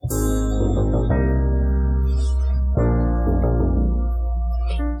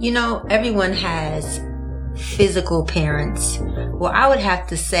You know, everyone has physical parents. Well, I would have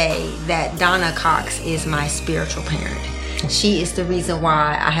to say that Donna Cox is my spiritual parent. She is the reason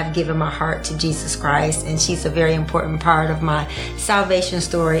why I have given my heart to Jesus Christ, and she's a very important part of my salvation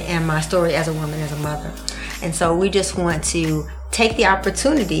story and my story as a woman, as a mother. And so we just want to take the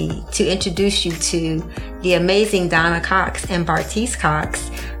opportunity to introduce you to the amazing Donna Cox and Bartees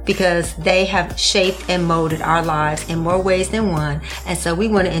Cox, because they have shaped and molded our lives in more ways than one. And so we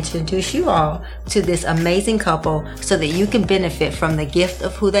want to introduce you all to this amazing couple so that you can benefit from the gift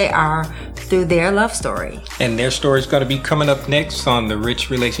of who they are through their love story. And their story is going to be coming up next on the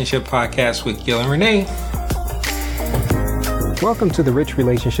Rich Relationship Podcast with Gil and Renee. Welcome to the Rich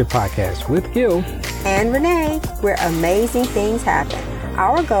Relationship Podcast with Gil and Renee, where amazing things happen.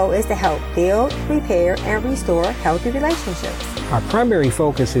 Our goal is to help build, repair, and restore healthy relationships. Our primary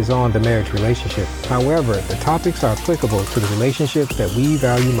focus is on the marriage relationship. However, the topics are applicable to the relationships that we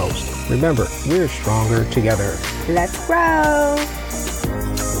value most. Remember, we're stronger together. Let's grow.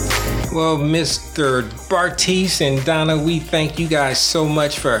 Well, Mr. Bartees and Donna, we thank you guys so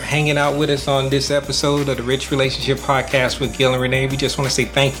much for hanging out with us on this episode of the Rich Relationship Podcast with Gil and Renee. We just want to say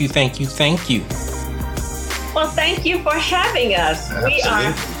thank you, thank you, thank you. Well, thank you for having us. Absolutely. We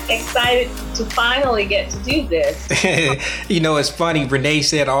are excited to finally get to do this. You know, it's funny. Renee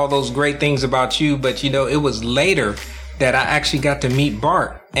said all those great things about you, but, you know, it was later that I actually got to meet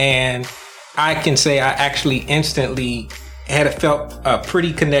Bart. And I can say I actually instantly felt a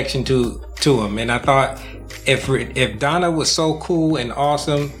pretty connection to him. And I thought if Donna was so cool and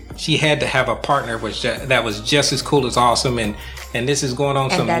awesome, she had to have a partner that was just as cool as awesome. And this is going on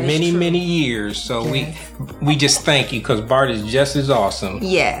some many years. So yes. we just thank you, because Bart is just as awesome.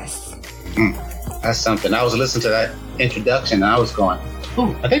 Yes. That's something. I was listening to that introduction and I was going,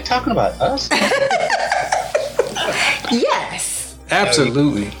 ooh, are they talking about us? Yes.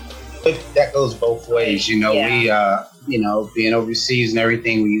 Absolutely. That goes both ways. You know, yeah. We, being overseas and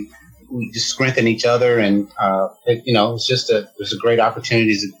everything, we just strengthen each other. And, it was a great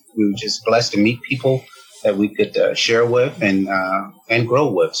opportunity. We were just blessed to meet people that we could share with and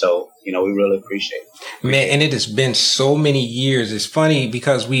grow with. So, we really appreciate it. Man, and it has been so many years. It's funny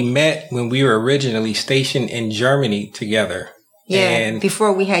because we met when we were originally stationed in Germany together. Yeah, and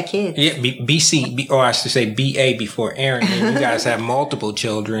before we had kids. Yeah, I should say BA before Aaron. And you guys have multiple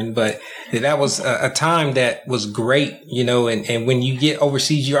children, but that was a time that was great, and when you get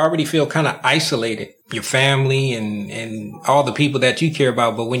overseas, you already feel kind of isolated. Your family and all the people that you care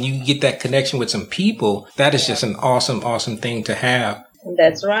about. But when you get that connection with some people, that is just an awesome, awesome thing to have.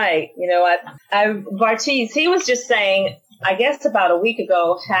 That's right. Bartees, he was just saying, I guess about a week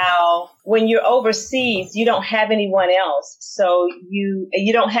ago, how when you're overseas, you don't have anyone else. So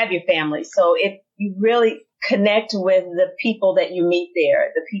you don't have your family. So if you really connect with the people that you meet there,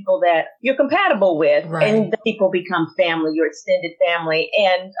 the people that you're compatible with, right. And the people become family, your extended family.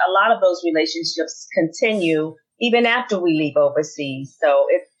 And a lot of those relationships continue even after we leave overseas. So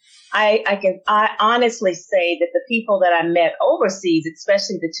if I honestly say that the people that I met overseas,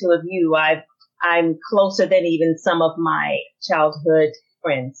 especially the two of you, I'm closer than even some of my childhood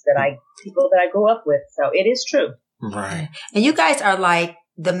friends people that I grew up with. So it is true. Right. And you guys are like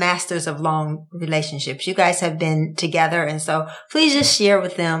the masters of long relationships. You guys have been together. And so please just share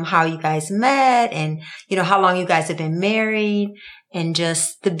with them how you guys met and, how long you guys have been married and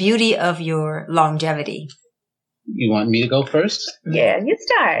just the beauty of your longevity. You want me to go first? Yeah, you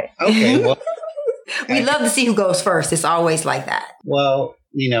start. Okay. Well, we love to see who goes first. It's always like that. Well,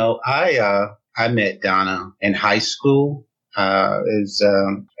 I met Donna in high school.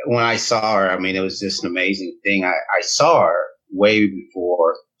 When I saw her, it was just an amazing thing. I saw her way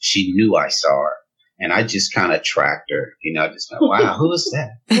before she knew I saw her. And I just kind of tracked her, just went, wow, who is that?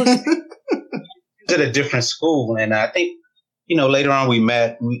 Who is that? At a different school. And I think, later on we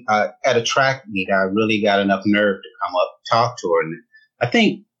met at a track meet. I really got enough nerve to come up and talk to her. And I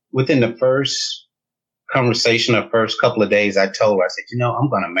think within the first conversation, the first couple of days, I told her, I said, I'm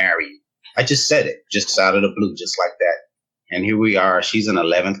going to marry you. I just said it, just out of the blue, just like that. And here we are. She's in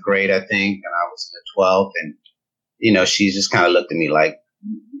 11th grade, I think, and I was in the 12th. And, she just kind of looked at me like,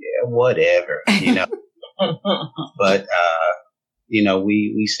 yeah, whatever, But,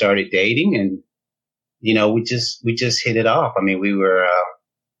 we started dating and, we just hit it off. We were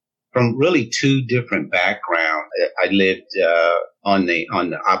from really two different backgrounds. I lived on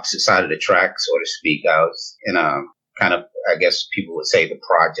the opposite side of the track, so to speak. I was in a kind of, I guess people would say, the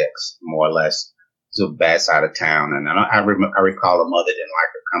projects, more or less. It was a bad side of town. And I recall a mother didn't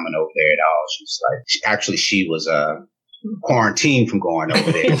like her coming over there at all. She was like, she was quarantined from going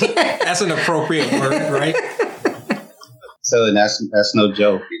over there. That's an appropriate word, right? So that's no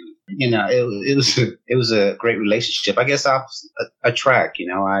joke. You know, it was a great relationship. I guess off a track. You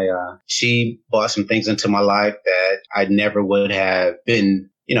know, she brought some things into my life that I never would have been,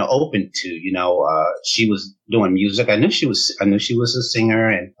 you know, open to. You know, she was doing music. I knew she was a singer,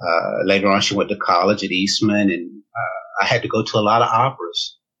 and later on she went to college at Eastman, and I had to go to a lot of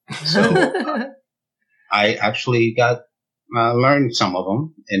operas. So I actually learned some of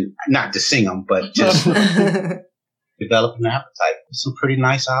them, and not to sing them, but just develop an appetite for some pretty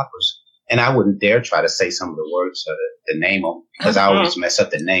nice operas. And I wouldn't dare try to say some of the words or the name of them, because I always mess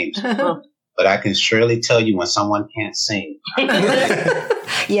up the names. But I can surely tell you when someone can't sing.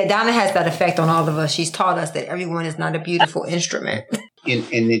 Yeah, Donna has that effect on all of us. She's taught us that everyone is not a beautiful instrument. And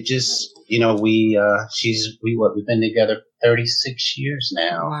it just, you know, we've been together 36 years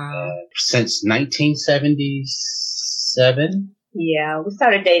now. Wow. Since 1977. Yeah, we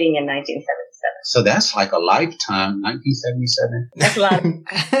started dating in 1977. So that's like a lifetime, 1977. That's a lot.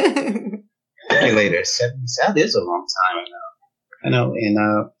 Later, 77 is a long time ago. I know,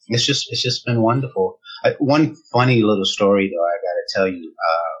 and it's just been wonderful. One funny little story, though, I got to tell you.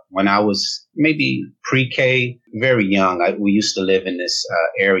 When I was maybe pre-K, very young, we used to live in this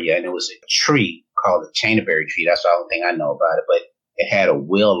area, and it was a tree called a chainaberry tree. That's the only thing I know about it. But it had a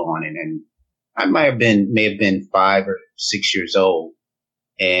wheel on it, and I may have been 5 or 6 years old.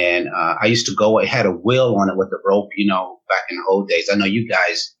 And I used to go. It had a wheel on it with a rope. You know, back in the old days. I know y'all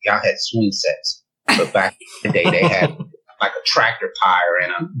had swing sets, but back in the day they had like a tractor tire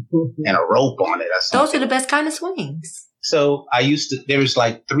and a rope on it or something. Those are the best kind of swings. So there was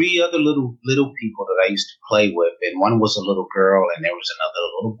like 3 other little people that I used to play with, and one was a little girl, and there was another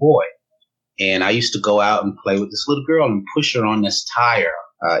little boy. And I used to go out and play with this little girl and push her on this tire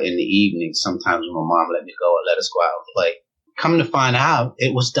in the evening. Sometimes when my mom let me go and let us go out and play. Come to find out,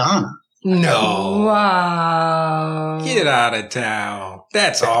 it was Donna. No. Wow. Get out of town.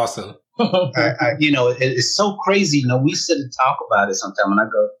 That's awesome. You know, it's so crazy. You know, we sit and talk about it sometime, and I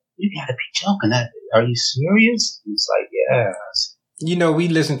go, "You gotta be joking. Are you serious?" And it's like, yeah. You know, we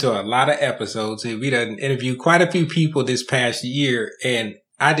listened to a lot of episodes, and we done interviewed quite a few people this past year, and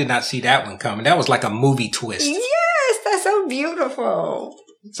I did not see that one coming. That was like a movie twist. Yes, that's so beautiful.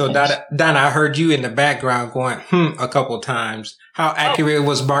 So, Donna, I heard you in the background going, a couple times. How accurate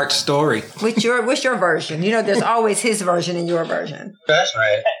was Bart's story? What's your version? You know, there's always his version and your version. That's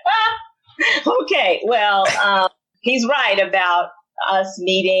right. Okay, well, he's right about us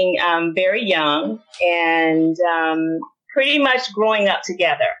meeting very young and pretty much growing up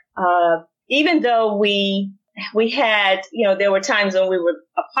together. Even though we had, you know, there were times when we were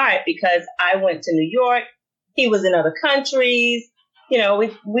apart because I went to New York, he was in other countries. You know,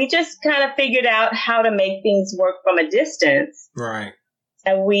 we just kind of figured out how to make things work from a distance. Right.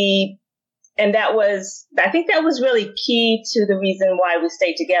 And I think that was really key to the reason why we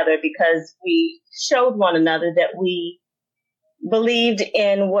stayed together, because we showed one another that we believed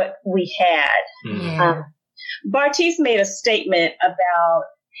in what we had. Yeah. Bartees made a statement about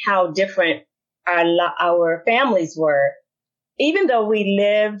how different our families were. Even though we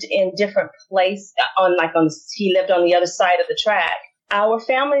lived in different places, he lived on the other side of the track. Our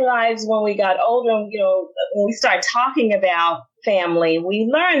family lives, when we got older, you know, when we started talking about family, we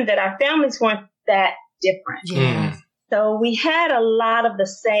learned that our families weren't that different. Yeah. So we had a lot of the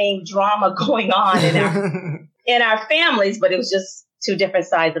same drama going on in our families, but it was just 2 different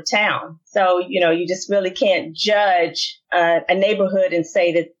sides of town. So, you know, you just really can't judge a neighborhood and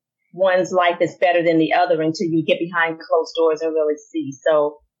say that one's life is better than the other until you get behind closed doors and really see.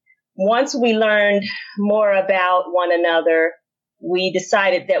 So once we learned more about one another, we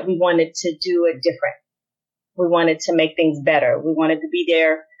decided that we wanted to do it different. We wanted to make things better. We wanted to be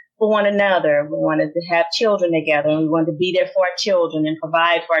there for one another. We wanted to have children together, and we wanted to be there for our children and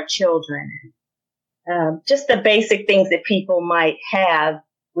provide for our children. Just the basic things that people might have.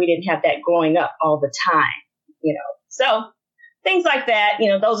 We didn't have that growing up all the time, you know. So things like that, you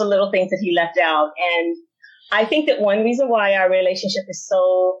know, those are little things that he left out. And I think that one reason why our relationship is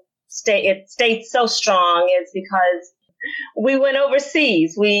stayed so strong is because we went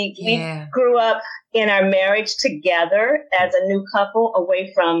overseas. We grew up in our marriage together as a new couple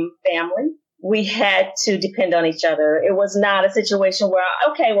away from family. We had to depend on each other. It was not a situation where,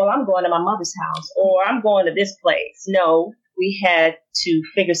 okay, well, I'm going to my mother's house or I'm going to this place. No, we had to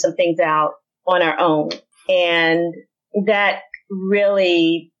figure some things out on our own. And that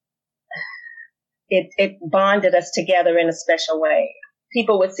really, it bonded us together in a special way.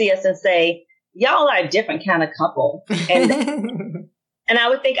 People would see us and say, y'all are a different kind of couple. And and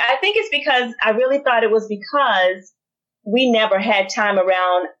I think it's because I really thought it was because we never had time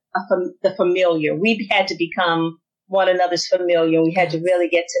around the familiar. We had to become one another's familiar. We had to really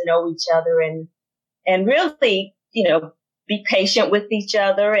get to know each other and really, be patient with each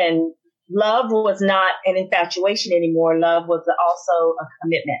other. And love was not an infatuation anymore. Love was also a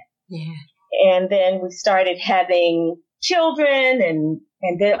commitment. Yeah. And then we started having children and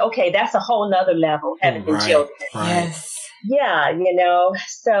then, okay, that's a whole nother level, having the children. Right. Yes. Yeah,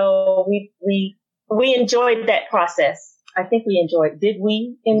 so we enjoyed that process. I think we enjoyed. Did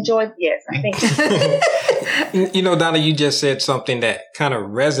we enjoy? Yes, I think. Donna, you just said something that kind of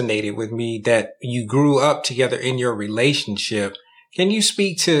resonated with me, that you grew up together in your relationship. Can you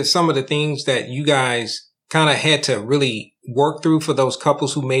speak to some of the things that you guys kind of had to really work through for those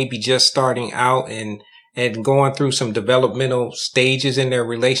couples who may be just starting out and going through some developmental stages in their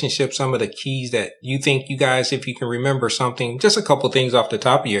relationship? Some of the keys that you think you guys, if you can remember something, just a couple things off the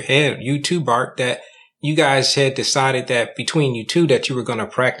top of your head, you too, Bart, that you guys had decided that between you two that you were going to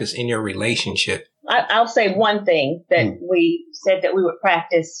practice in your relationship. I'll say one thing that we said that we would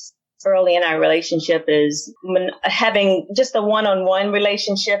practice early in our relationship is having just a one-on-one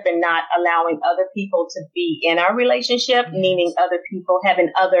relationship and not allowing other people to be in our relationship, meaning other people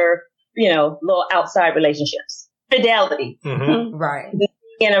having other, little outside relationships. Fidelity. Mm-hmm. Right.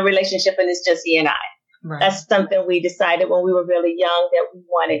 In a relationship and it's just he and I. Right. That's something we decided when we were really young that we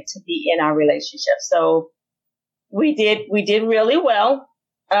wanted to be in our relationship. So we did really well.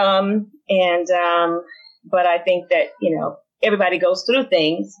 But I think that, everybody goes through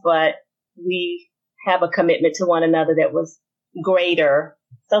things, but we have a commitment to one another that was greater.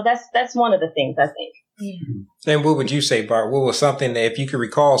 So that's one of the things I think. Yeah. And what would you say, Bart? What was something that, if you could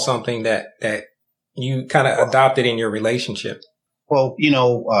recall something that you kind of adopted in your relationship? Well,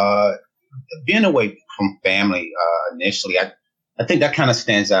 being away from family initially, I think that kind of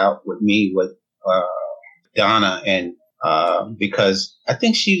stands out with me with Donna, and because I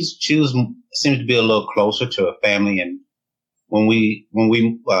think she seems to be a little closer to her family. And when we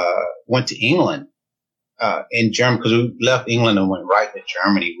went to England in Germany, because we left England and went right to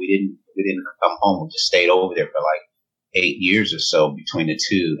Germany, we didn't come home. We just stayed over there for like 8 years or so between the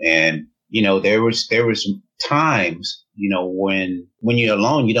two. And there was times when you're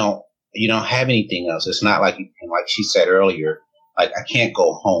alone, you don't have anything else. It's not like she said earlier, like I can't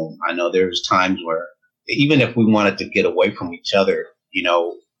go home. I know there's times where even if we wanted to get away from each other,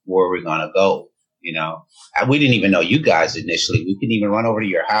 where we're going to go, we didn't even know you guys initially. We couldn't even run over to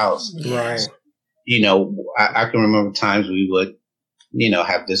your house. Right. I can remember times we would,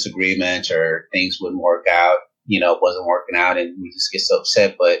 have disagreements or things wouldn't work out, it wasn't working out and we just get so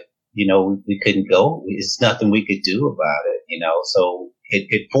upset, but we couldn't go. It's nothing we could do about it, so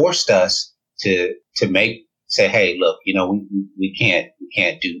it forced us to say, hey, look, we can't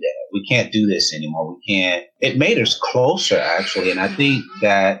do that. We can't do this anymore. It made us closer, actually. And I think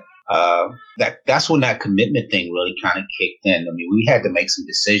that that's when that commitment thing really kind of kicked in. I mean, we had to make some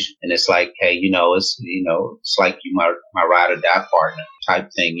decisions, and it's like, hey, it's like you my ride or die partner type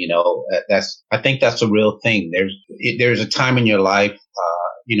thing. I think that's a real thing. There's a time in your life,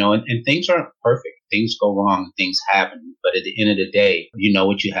 and things aren't perfect. Things go wrong, things happen. But at the end of the day, you know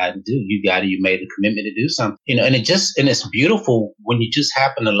what you had to do. You made a commitment to do something, and it's beautiful when you just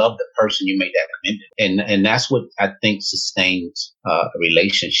happen to love the person you made that commitment. And that's what I think sustains a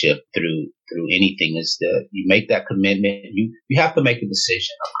relationship through anything, is that you make that commitment. You have to make a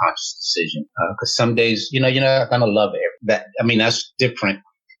decision, a conscious decision. Cause some days, you're not going to love that's different.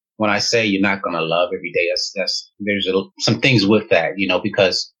 When I say you're not going to love every day, there's some things with that,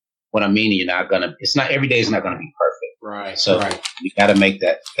 because what I mean, it's not every day is not going to be perfect. Right. So you got to make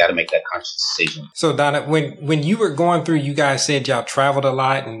that conscious decision. So Donna, when you were going through, you guys said y'all traveled a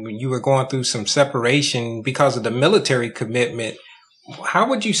lot, and when you were going through some separation because of the military commitment, how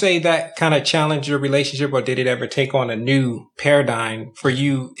would you say that kind of challenged your relationship, or did it ever take on a new paradigm for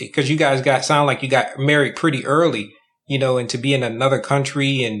you? Because you guys sound like you got married pretty early, and to be in another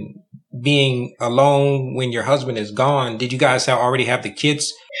country and being alone when your husband is gone. Did you guys already have the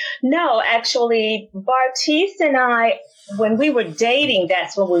kids? No, actually, Bartees and I, when we were dating,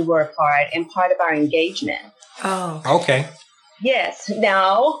 that's when we were apart and part of our engagement. Oh. Okay. Yes.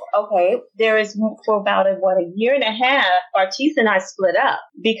 Now, okay, there is for about a year and a half, Bartees and I split up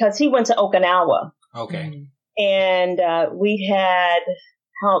because he went to Okinawa. Okay. And we had,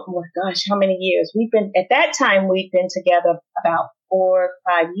 how many years? At that time, we'd been together about 4 or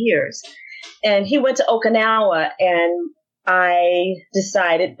 5 years. And he went to Okinawa, and I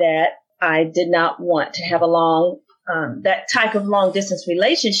decided that I did not want to have that type of long distance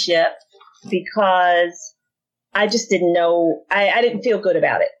relationship, because I just didn't know, I didn't feel good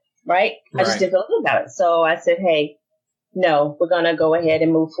about it. Right? I just didn't feel good about it. So I said, hey, no, we're going to go ahead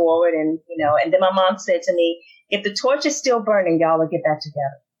and move forward. And, and then my mom said to me, if the torch is still burning, y'all will get back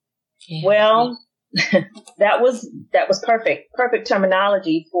together. Yeah. Well, that was perfect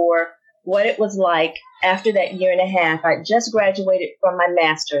terminology for what it was like after that year and a half. I just graduated from my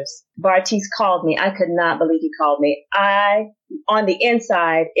master's. Bartees called me. I could not believe he called me. On the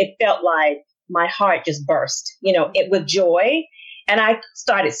inside, it felt like my heart just burst, with joy. And I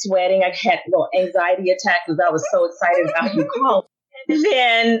started sweating. I had a little anxiety attack because I was so excited about you calling.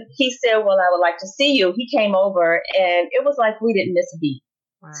 Then he said, well, I would like to see you. He came over and it was like we didn't miss a beat.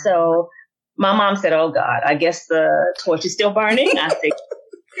 Wow. So my mom said, oh God, I guess the torch is still burning. I said,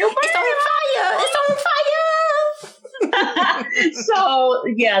 it's on fire. So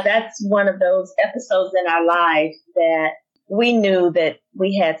yeah, that's one of those episodes in our life that we knew that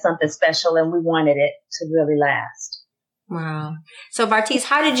we had something special and we wanted it to really last. Wow. So Bartees,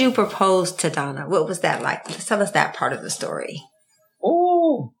 how did you propose to Donna? What was that like? Tell us that part of the story.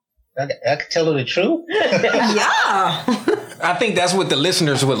 Oh, I could tell her the truth. Yeah. I think that's what the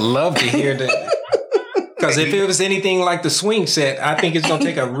listeners would love to hear. Because if it was anything like the swing set, I think it's going to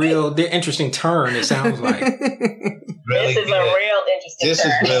take a real interesting turn, it sounds like. Really this is a real interesting This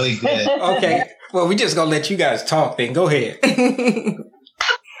turn. is really good. Okay. Well, we're just going to let you guys talk then. Go ahead.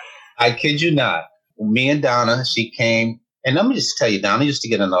 I kid you not. Me and Donna, she came. And let me just tell you, Donna used to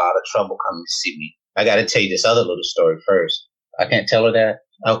get in a lot of trouble coming to see me. I got to tell you this other little story first. I can't tell her that?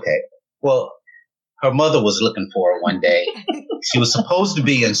 Okay. Well, her mother was looking for her one day. She was supposed to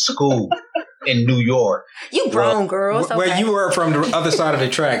be in school in New York. You grown girls. Okay. Where you were from the other side of the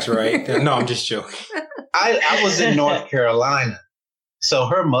tracks, right? No, I'm just joking. I was in North Carolina. So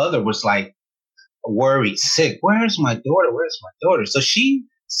her mother was like worried, sick. Where's my daughter? Where's my daughter? So she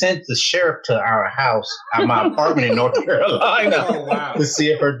sent the sheriff to our house, my apartment in North Carolina, oh, wow. to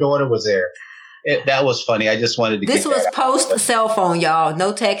see if her daughter was there. That was funny. I just wanted to This was post cell phone, y'all.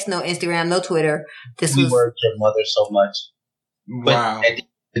 No text, no Instagram, no Twitter. We worked her mother so much. But wow. at the end of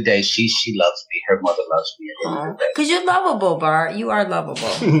the day, she loves me. Her mother loves me. Because you're lovable, Bart. You are lovable.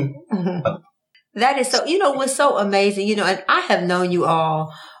 That is so, what's so amazing, and I have known you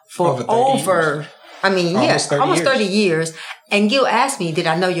all for over almost 30 years. And Gil asked me, did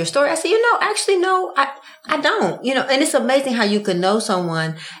I know your story? I said, actually, no, I don't, and it's amazing how you can know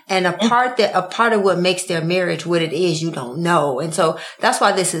someone and a part of what makes their marriage what it is, you don't know. And so that's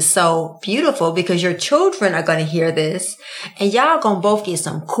why this is so beautiful, because your children are going to hear this and y'all going to both get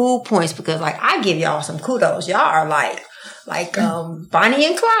some cool points, because I give y'all some kudos. Y'all are like Bonnie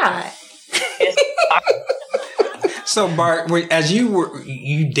and Clyde. So Bart, as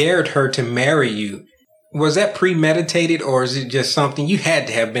you dared her to marry you, was that premeditated, or is it just something you had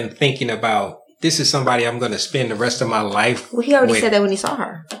to have been thinking about? This is somebody I'm going to spend the rest of my life. Well, he already said that when he saw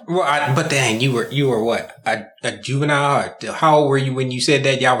her. Well, but dang, you were what? A juvenile? How old were you when you said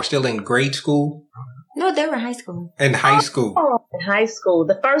that? Y'all were still in grade school? No, they were in high school. In high school. In high school.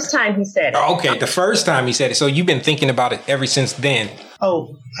 The first time he said it. Okay, the first time he said it. So you've been thinking about it ever since then.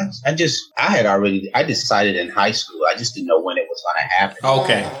 Oh, I decided in high school. I just didn't know when it was going to happen.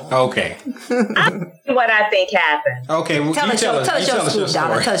 Okay. What I think happened. Okay, well, tell us your scoop,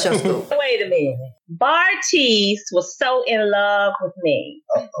 Donna. Tell us your scoop. Wait a minute. Bartees was so in love with me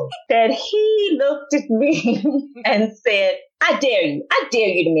that he looked at me and said, I dare you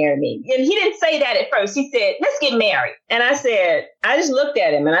to marry me. And he didn't say that at first. He said, let's get married. And I just looked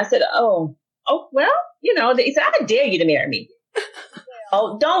at him and I said, well, he said, I dare you to marry me.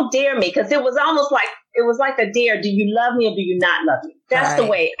 Oh, don't dare me, because it was almost like a dare. Do you love me or do you not love me? That's the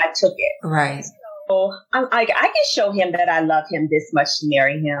way I took it. Right. So I can show him that I love him this much to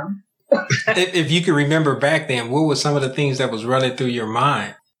marry him. If you can remember back then, what were some of the things that was running through your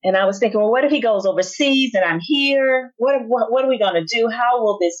mind? And I was thinking, well, what if he goes overseas and I'm here? What are we going to do? How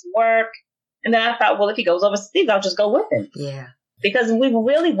will this work? And then I thought, well, if he goes overseas, I'll just go with him. Yeah. Because we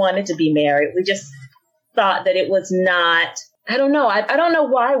really wanted to be married. We just thought that it was not. I don't know. I don't know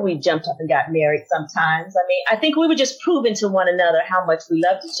why we jumped up and got married sometimes. I mean, I think we were just proving to one another how much we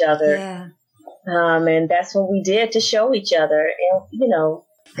loved each other. Yeah. And that's what we did to show each other. And,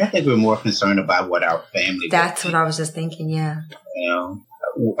 I think we're more concerned about what our family. That's what I was just thinking. Yeah.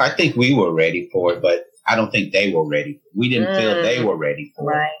 I think we were ready for it, but I don't think they were ready. We didn't feel they were ready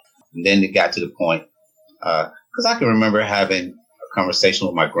for it. And then it got to the point, because I can remember having a conversation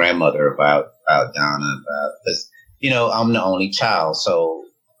with my grandmother about Donna, because, I'm the only child. So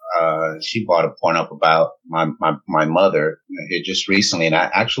she brought a point up about my mother here just recently. And I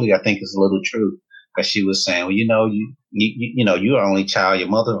think it's a little true, because she was saying, well, you're an only child, your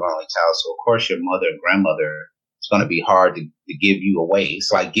mother's an only child. So, of course, your mother and grandmother is going to be hard to give you away.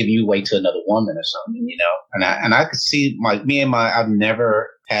 It's like giving you away to another woman or something, you know? And I could see I've never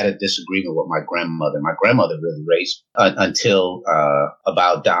had a disagreement with my grandmother. My grandmother really raised me until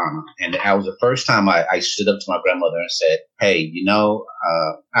about Donna. And that was the first time I stood up to my grandmother and said, hey, you know,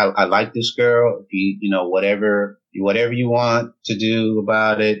 I like this girl. If you know, whatever you want to do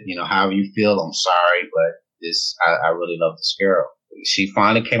about it, you know, however you feel, I'm sorry, but I really love this girl. She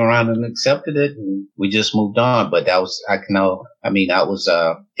finally came around and accepted it, and we just moved on. But that was,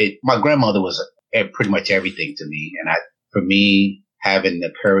 my grandmother was pretty much everything to me. And for me, having the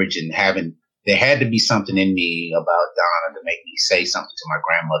courage and there had to be something in me about Donna to make me say something to my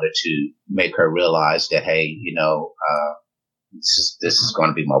grandmother to make her realize that, hey, you know, this is going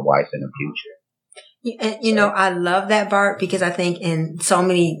to be my wife in the future. You know, I love that, Bart, because I think in so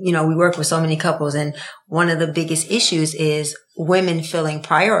many, you know, we work with so many couples, and one of the biggest issues is women feeling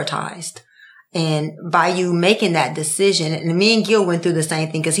prioritized. And by you making that decision, and me and Gil went through the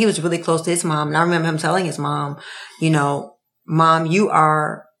same thing because he was really close to his mom. And I remember him telling his mom, you know, Mom, you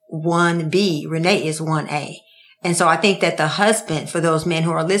are 1B. Renee is 1A. And so I think that the husband, for those men who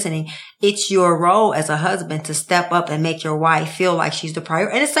are listening, it's your role as a husband to step up and make your wife feel like she's the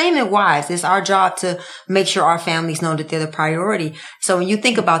priority. And the same in wives. It's our job to make sure our families know that they're the priority. So when you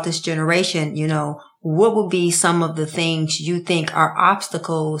think about this generation, you know, what would be some of the things you think are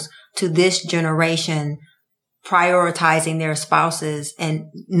obstacles to this generation prioritizing their spouses and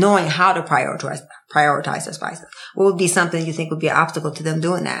knowing how to prioritize their spouses? What would be something you think would be an obstacle to them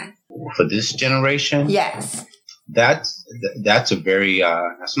doing that? For this generation? Yes. That's a very,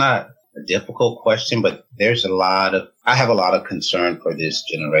 that's not a difficult question, but I have a lot of concern for this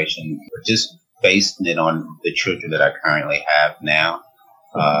generation, just based it on the children that I currently have now.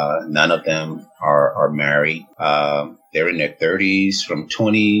 None of them are married. They're in their 30s, from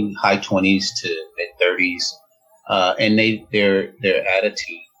high 20s to mid 30s. And their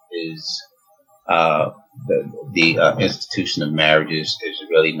attitude is, the institution of marriage is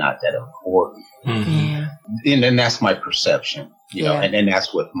really not that important. Mm-hmm. Yeah. And that's my perception, you know, and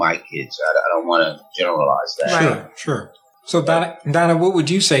that's with my kids. I don't want to generalize that. Right. Sure. So Donna, what would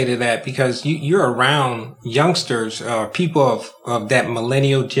you say to that? Because you're around youngsters, people of that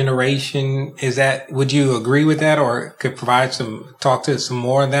millennial generation. Would you agree with that, or could talk to some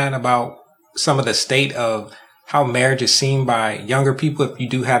more of that about some of the state of how marriage is seen by younger people, if you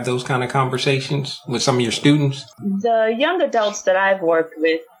do have those kind of conversations with some of your students? The young adults that I've worked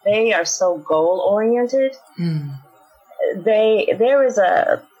with, they are so goal oriented. Mm. There's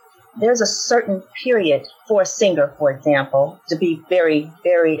a certain period for a singer, for example, to be very,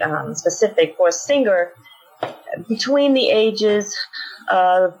 very specific. For a singer, between the ages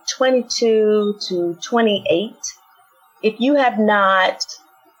of 22 to 28, if you have not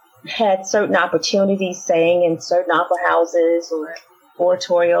had certain opportunities sang in certain opera houses or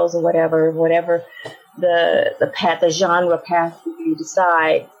oratorios or whatever the genre path you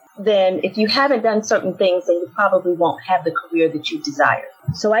decide, then if you haven't done certain things, then you probably won't have the career that you desire.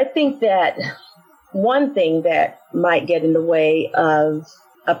 So I think that one thing that might get in the way of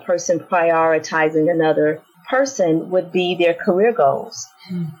a person prioritizing another person would be their career goals.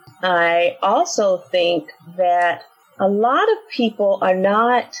 I also think that a lot of people are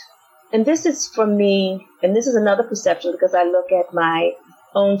not, and this is for me, and this is another perception because I look at my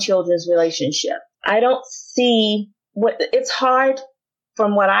own children's relationship. I don't see it's hard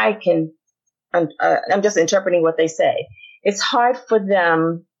from what I can, I'm just interpreting what they say. It's hard for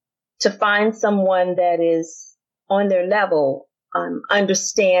them to find someone that is on their level,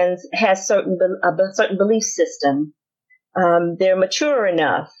 understands, has a certain belief system. They're mature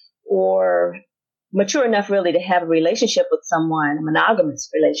enough really to have a relationship with someone, a monogamous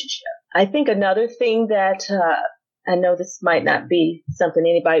relationship. I think another thing that, I know this might not be something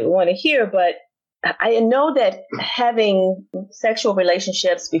anybody would want to hear, but I know that having sexual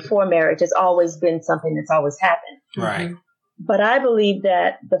relationships before marriage has always been something that's always happened. Right. But I believe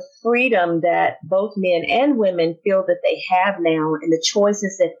that the freedom that both men and women feel that they have now and the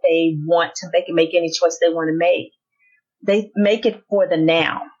choices that they want to make, and make any choice they want to make, they make it for the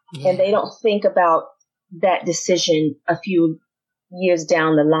now. Yeah. And they don't think about that decision a few years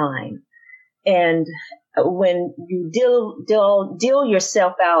down the line. And when you deal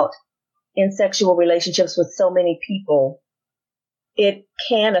yourself out in sexual relationships with so many people, it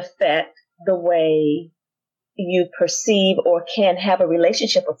can affect the way you perceive or can have a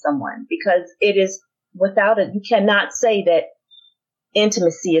relationship with someone, because it is without it, you cannot say that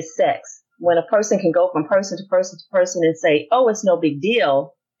intimacy is sex. When a person can go from person to person to person and say, oh, it's no big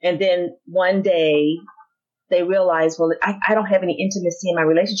deal. And then one day they realize, well, I don't have any intimacy in my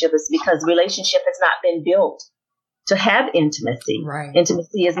relationship. It's because relationship has not been built to have intimacy. Right.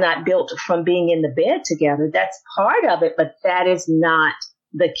 Intimacy is not built from being in the bed together. That's part of it, but that is not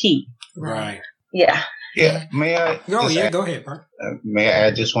the key. Right. Yeah. Yeah. May I? Oh, just yeah. add- Go ahead, Bart. May I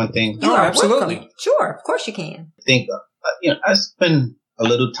add just one thing? You Oh, are absolutely. welcome. Sure, of course you can. I think, I spend a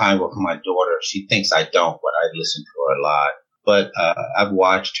little time with my daughter. She thinks I don't, but I listen to her a lot. But I've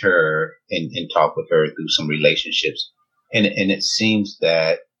watched her and talked with her through some relationships. And it seems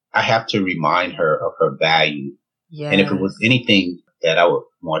that I have to remind her of her value. Yes. And if it was anything that I would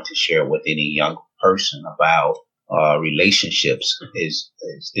want to share with any young person about relationships is,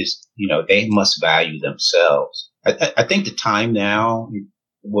 they must value themselves. I think the time now,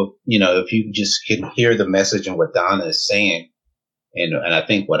 if you just can hear the message and what Donna is saying, and I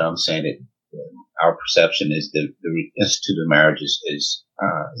think what I'm saying, our perception is the Institute of Marriage is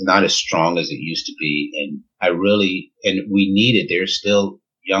not as strong as it used to be. And we need it. There's still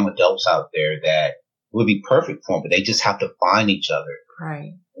young adults out there that would be perfect for them, but they just have to find each other.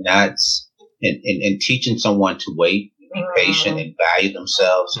 Right. And that's, and teaching someone to wait, be patient and value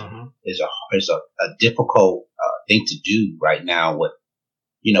themselves is a difficult thing to do right now with,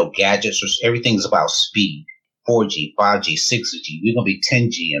 gadgets or everything's about speed. 4G, 5G, 6G, we're going to be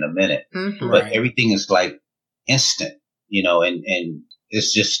 10G in a minute, but everything is like instant, and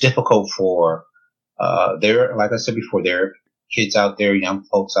it's just difficult for, like I said before, there are kids out there, young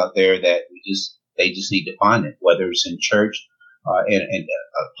folks out there that they just need to find it, whether it's in church, in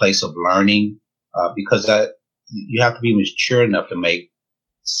a place of learning, because you have to be mature enough to make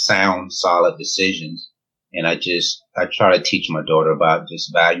sound, solid decisions. And I try to teach my daughter about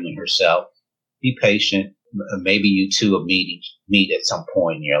just valuing herself, be patient. Maybe you two will meet at some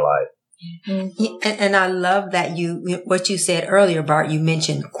point in your life. And I love that what you said earlier, Bart, you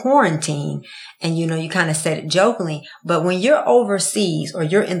mentioned quarantine and, you kind of said it jokingly, but when you're overseas or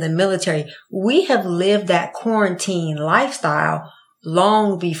you're in the military, we have lived that quarantine lifestyle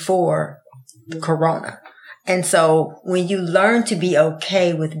long before Corona. And so when you learn to be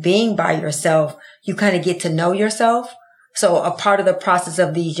okay with being by yourself, you kind of get to know yourself. So a part of the process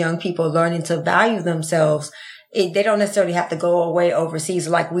of these young people learning to value themselves, they don't necessarily have to go away overseas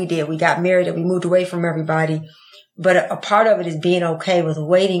like we did. We got married and we moved away from everybody. But a part of it is being okay with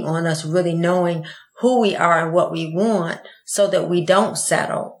waiting on us, really knowing who we are and what we want so that we don't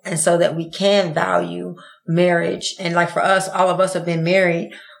settle and so that we can value marriage. And like for us, all of us have been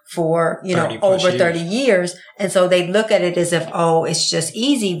married for, over 30 years. And so they look at it as if, it's just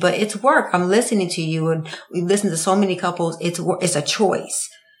easy, but it's work. I'm listening to you and we listen to so many couples. It's a choice.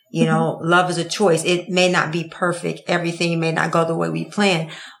 Love is a choice. It may not be perfect. Everything may not go the way we plan,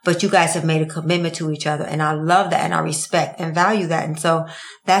 but you guys have made a commitment to each other. And I love that and I respect and value that. And so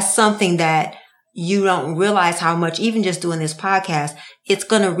that's something that you don't realize how much, even just doing this podcast, it's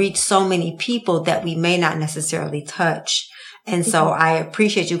going to reach so many people that we may not necessarily touch. And so I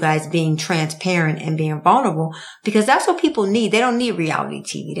appreciate you guys being transparent and being vulnerable because that's what people need. They don't need reality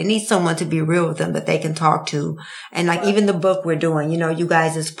TV. They need someone to be real with them that they can talk to. And like even the book we're doing, you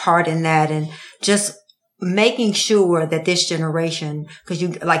guys is part in that and just making sure that this generation, because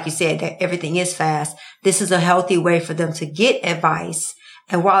like you said, that everything is fast. This is a healthy way for them to get advice.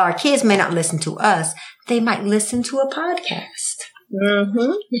 And while our kids may not listen to us, they might listen to a podcast.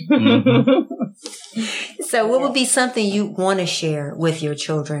 So what would be something you want to share with your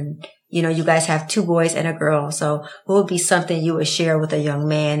children? You guys have 2 boys and a girl. So what would be something you would share with a young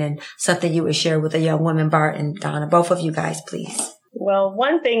man and something you would share with a young woman, Bart and Donna? Both of you guys, please. Well,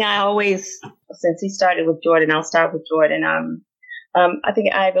 one thing I always, since he started with Jordan, I'll start with Jordan.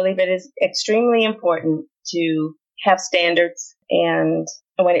 I believe it is extremely important to have standards and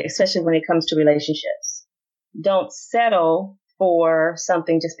especially when it comes to relationships. Don't settle for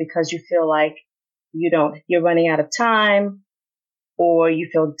something just because you feel like you're running out of time or you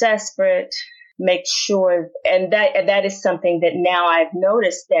feel desperate. Make sure, and that is something that now I've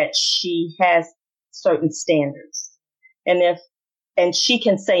noticed that she has certain standards. And she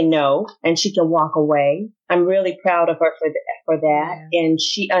can say no and she can walk away. I'm really proud of her for that. Yeah. And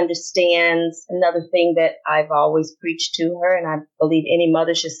she understands another thing that I've always preached to her. And I believe any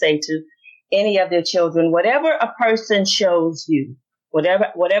mother should say to any of their children, whatever a person shows you,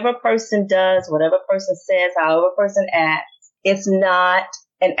 whatever person does, whatever person says, however person acts, it's not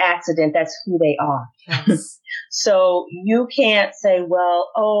an accident. That's who they are. Yes. So you can't say,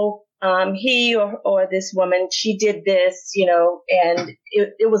 well, he or this woman, she did this, and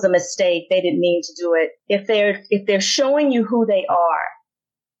it was a mistake. They didn't mean to do it. If they're showing you who they are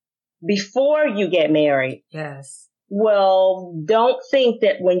before you get married, yes, Well, don't think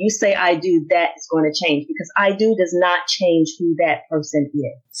that when you say I do, that is going to change, because I do does not change who that person is.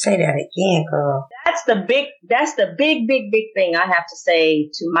 Say that again, girl. That's the big thing I have to say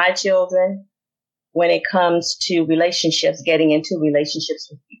to my children when it comes to relationships, getting into relationships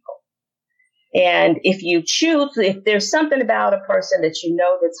with people. And if there's something about a person that you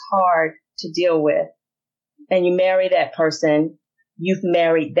know that's hard to deal with, and you marry that person, you've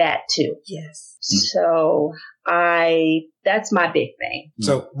married that too. Yes. So that's my big thing.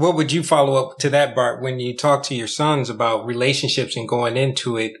 So what would you follow up to that, Bart, when you talk to your sons about relationships and going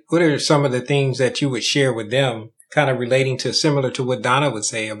into it? What are some of the things that you would share with them, kind of relating to similar to what Donna would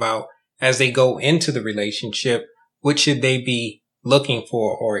say about as they go into the relationship, what should they be looking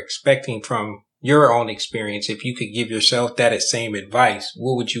for or expecting from your own experience? If you could give yourself that same advice,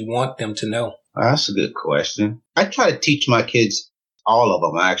 what would you want them to know? That's a good question. I try to teach my kids, all of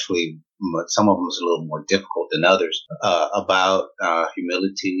them actually, but some of them is a little more difficult than others, about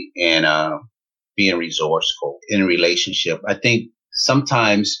humility and being resourceful in a relationship. I think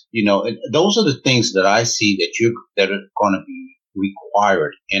sometimes, those are the things that I see that are going to be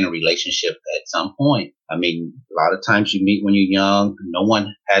required in a relationship at some point. I mean, a lot of times you meet when you're young, no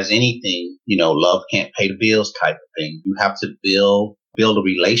one has anything, love can't pay the bills type of thing. You have to build a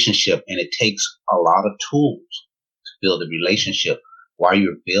relationship, and it takes a lot of tools to build a relationship. While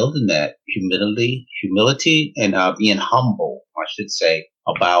you're building that, humility and being humble, I should say,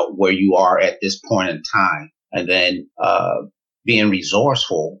 about where you are at this point in time, and then being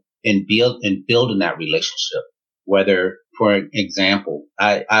resourceful in building that relationship. Whether, for example,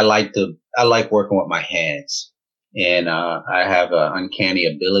 I like working with my hands, and I have an uncanny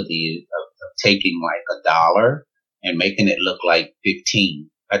ability of taking like $1 and making it look like 15.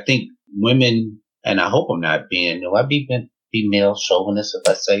 I think women, and I hope I'm not being female chauvinist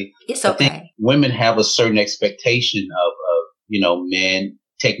if I say it's okay. I think women have a certain expectation of men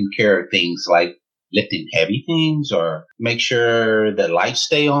taking care of things like lifting heavy things or make sure the lights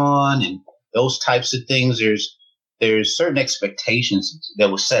stay on and those types of things. There's certain expectations that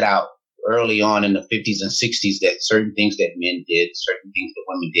were set out early on in the 50s and 60s, that certain things that men did, certain things that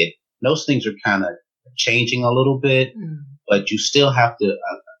women did. Those things are kind of changing a little bit, but you still have to.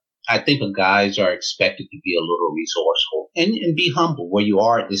 I think guys are expected to be a little resourceful and be humble where you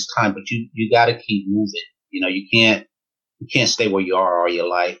are at this time, but you got to keep moving. You can't stay where you are all your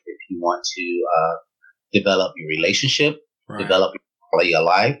life if you want to develop your relationship, right. Develop your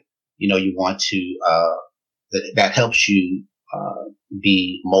life. You want to that helps you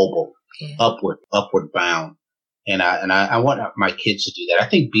be mobile, upward bound, and I want my kids to do that. I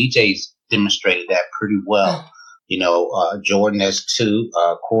think BJ's demonstrated that pretty well. Jordan has too.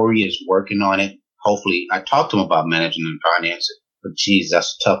 Corey is working on it. Hopefully, I talked to him about managing and finances, but geez,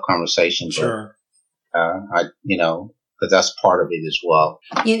 that's a tough conversation. Sure. But, because that's part of it as well.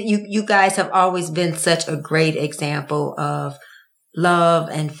 You guys have always been such a great example of love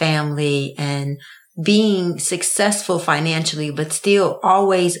and family and being successful financially, but still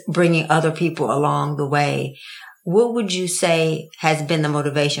always bringing other people along the way. What would you say has been the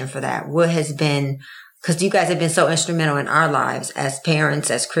motivation for that? What has been, because you guys have been so instrumental in our lives as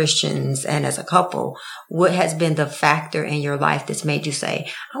parents, as Christians, and as a couple. What has been the factor in your life that's made you say,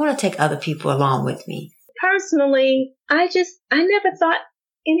 I want to take other people along with me? Personally, I never thought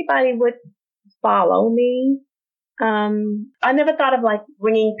anybody would follow me. I never thought of like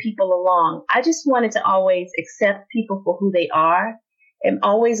bringing people along. I just wanted to always accept people for who they are and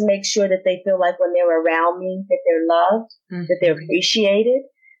always make sure that they feel like when they're around me, that they're loved, that they're appreciated,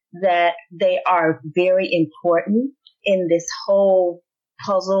 that they are very important in this whole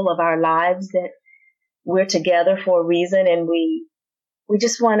puzzle of our lives, that we're together for a reason. And I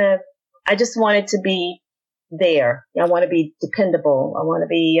just wanted to be there. I want to be dependable. I want to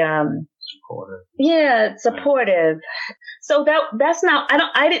be, supportive. Yeah, supportive. So that's not,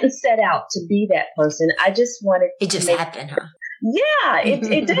 I didn't set out to be that person. I just wanted it just happened, huh? Yeah, it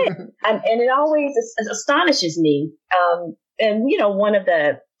did. And it always astonishes me. And one of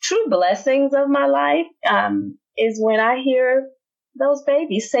the true blessings of my life, is when I hear those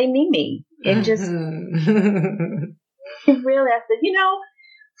babies say Mimi. It just, really, I said,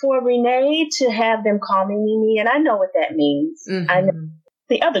 for Renee to have them call me Mimi, and I know what that means. I know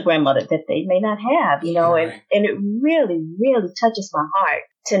the other grandmother that they may not have, and it really, really touches my heart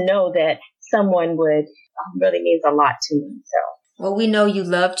to know that someone really means a lot to me. So. Well, we know you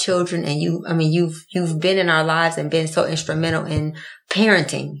love children, and you've been in our lives and been so instrumental in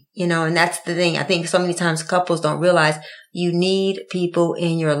parenting, and that's the thing. I think so many times couples don't realize you need people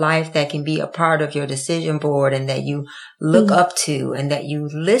in your life that can be a part of your decision board and that you look up to and that you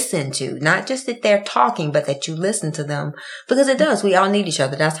listen to, not just that they're talking, but that you listen to them, because it does. We all need each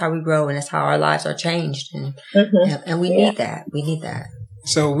other. That's how we grow, and that's how our lives are changed. And we need that. We need that.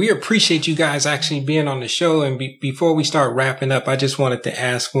 So we appreciate you guys actually being on the show. And before we start wrapping up, I just wanted to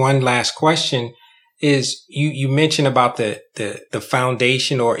ask one last question. Is you mentioned about the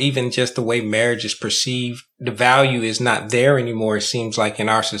foundation, or even just the way marriage is perceived. The value is not there anymore, it seems like, in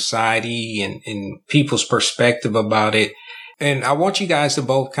our society and in people's perspective about it. And I want you guys to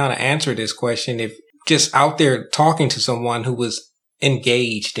both kind of answer this question. If just out there talking to someone who was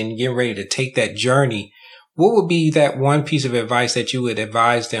engaged and getting ready to take that journey, what would be that one piece of advice that you would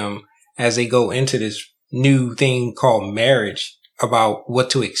advise them as they go into this new thing called marriage about what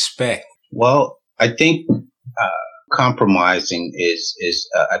to expect? Well, I think compromising is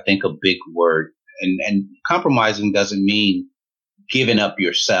I think, a big word. And compromising doesn't mean giving up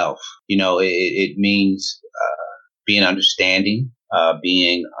yourself. It means being understanding,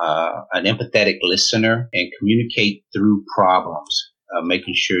 being an empathetic listener, and communicate through problems.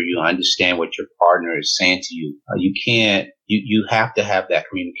 Making sure you understand what your partner is saying to you. You have to have that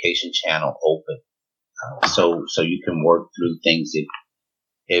communication channel open, so you can work through things.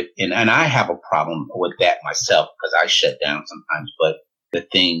 And I have a problem with that myself, because I shut down sometimes. But the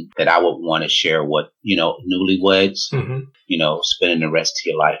thing that I would want to share with, newlyweds, spending the rest of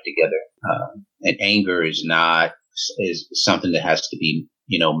your life together. And anger is something that has to be,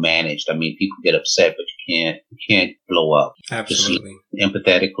 managed. I mean, people get upset, but you can't blow up. Absolutely. Just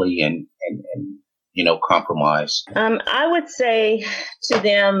empathetically and compromise. I would say to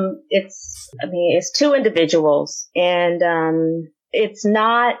them, it's two individuals, and it's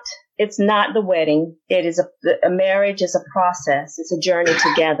not the wedding. It is a marriage is a process. It's a journey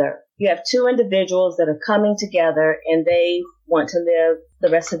together. You have two individuals that are coming together, and they want to live the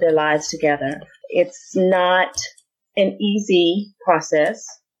rest of their lives together. It's not an easy process,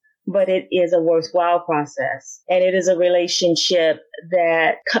 but it is a worthwhile process. And it is a relationship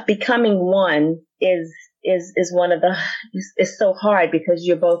that becoming one is one of it's so hard, because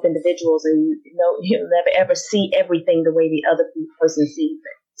you're both individuals, and you'll never ever see everything the way the other person sees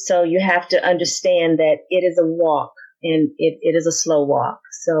it. So you have to understand that it is a walk, and it is a slow walk.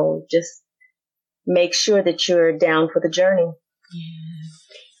 So just make sure that you're down for the journey. Yeah.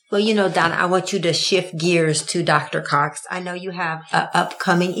 Well, Donna, I want you to shift gears to Dr. Cox. I know you have an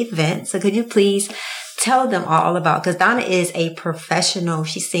upcoming event. So could you please tell them all about, because Donna is a professional.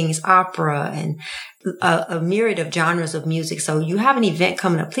 She sings opera and a myriad of genres of music. So you have an event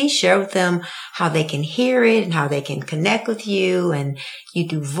coming up. Please share with them how they can hear it and how they can connect with you. And you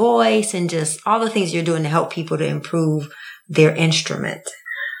do voice and just all the things you're doing to help people to improve their instrument.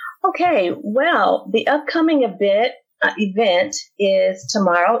 Okay. Well, the upcoming event is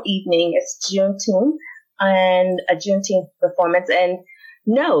tomorrow evening. It's Juneteenth, and a Juneteenth performance. And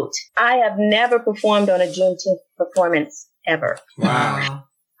note, I have never performed on a Juneteenth performance ever. Wow.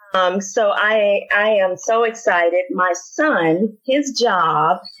 So I am so excited. My son, his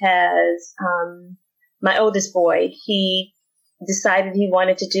job has, my oldest boy, he decided he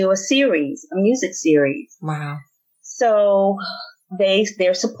wanted to do a music series. Wow. So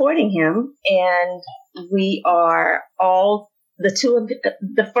they're supporting him, and we are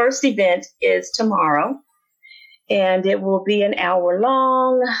the first event is tomorrow, and it will be an hour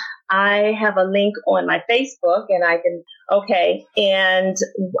long. I have a link on my Facebook, and and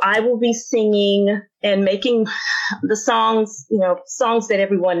I will be singing and making the songs, songs that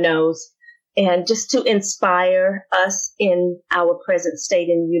everyone knows, and just to inspire us in our present state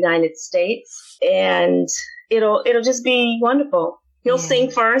in the United States. And it'll just be wonderful. He'll sing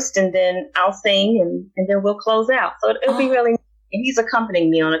first, and then I'll sing, and then we'll close out. So it'll be really, he's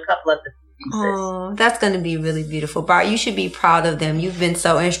accompanying me on a couple of the pieces. Oh, that's going to be really beautiful. Bart, you should be proud of them. You've been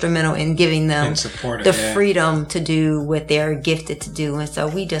so instrumental in giving them the freedom to do what they're gifted to do. And so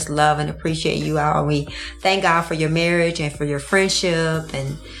we just love and appreciate you all. We thank God for your marriage and for your friendship,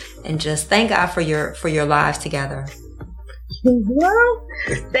 and just thank God for your lives together. Well,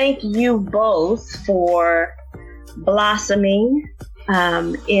 thank you both for blossoming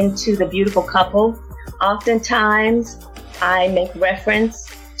into the beautiful couple. Oftentimes, I make reference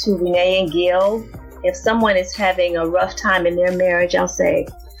to Renee and Gil. If someone is having a rough time in their marriage, I'll say,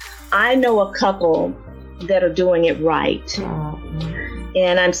 I know a couple that are doing it right.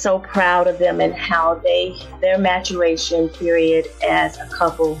 And I'm so proud of them and how their maturation period as a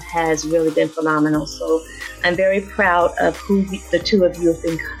couple has really been phenomenal. So I'm very proud of who the two of you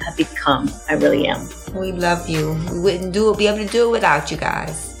have become. I really am. We love you. We wouldn't be able to do it without you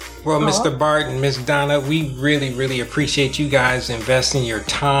guys. Well, Mr. Bart and Miss Donna, we really, really appreciate you guys investing your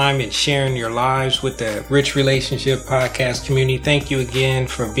time and sharing your lives with the Rich Relationship Podcast community. Thank you again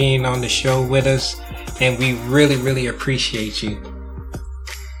for being on the show with us, and we really, really appreciate you.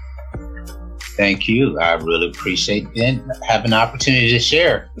 Thank you. I really appreciate having the opportunity to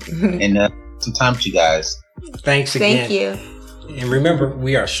share and some time with you guys. Thanks again. Thank you. And remember,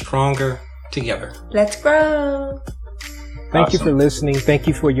 we are stronger together. Let's grow. Thank you for listening. Thank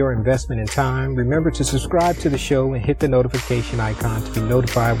you for your investment in time. Remember to subscribe to the show and hit the notification icon to be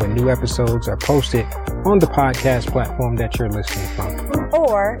notified when new episodes are posted on the podcast platform that you're listening from.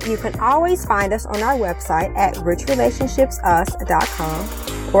 Or you can always find us on our website at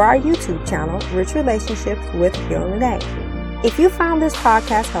richrelationshipsus.com or our YouTube channel, Rich Relationships with Gil and Renee. If you found this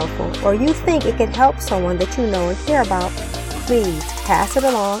podcast helpful or you think it could help someone that you know and care about, please pass it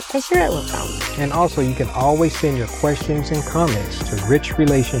along and share it with them. And also, you can always send your questions and comments to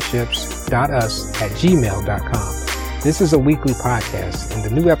richrelationships.us@gmail.com. This is a weekly podcast, and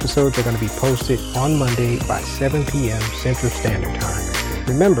the new episodes are going to be posted on Monday by 7 p.m. Central Standard Time.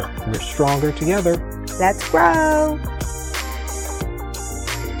 Remember, we're stronger together. Let's grow.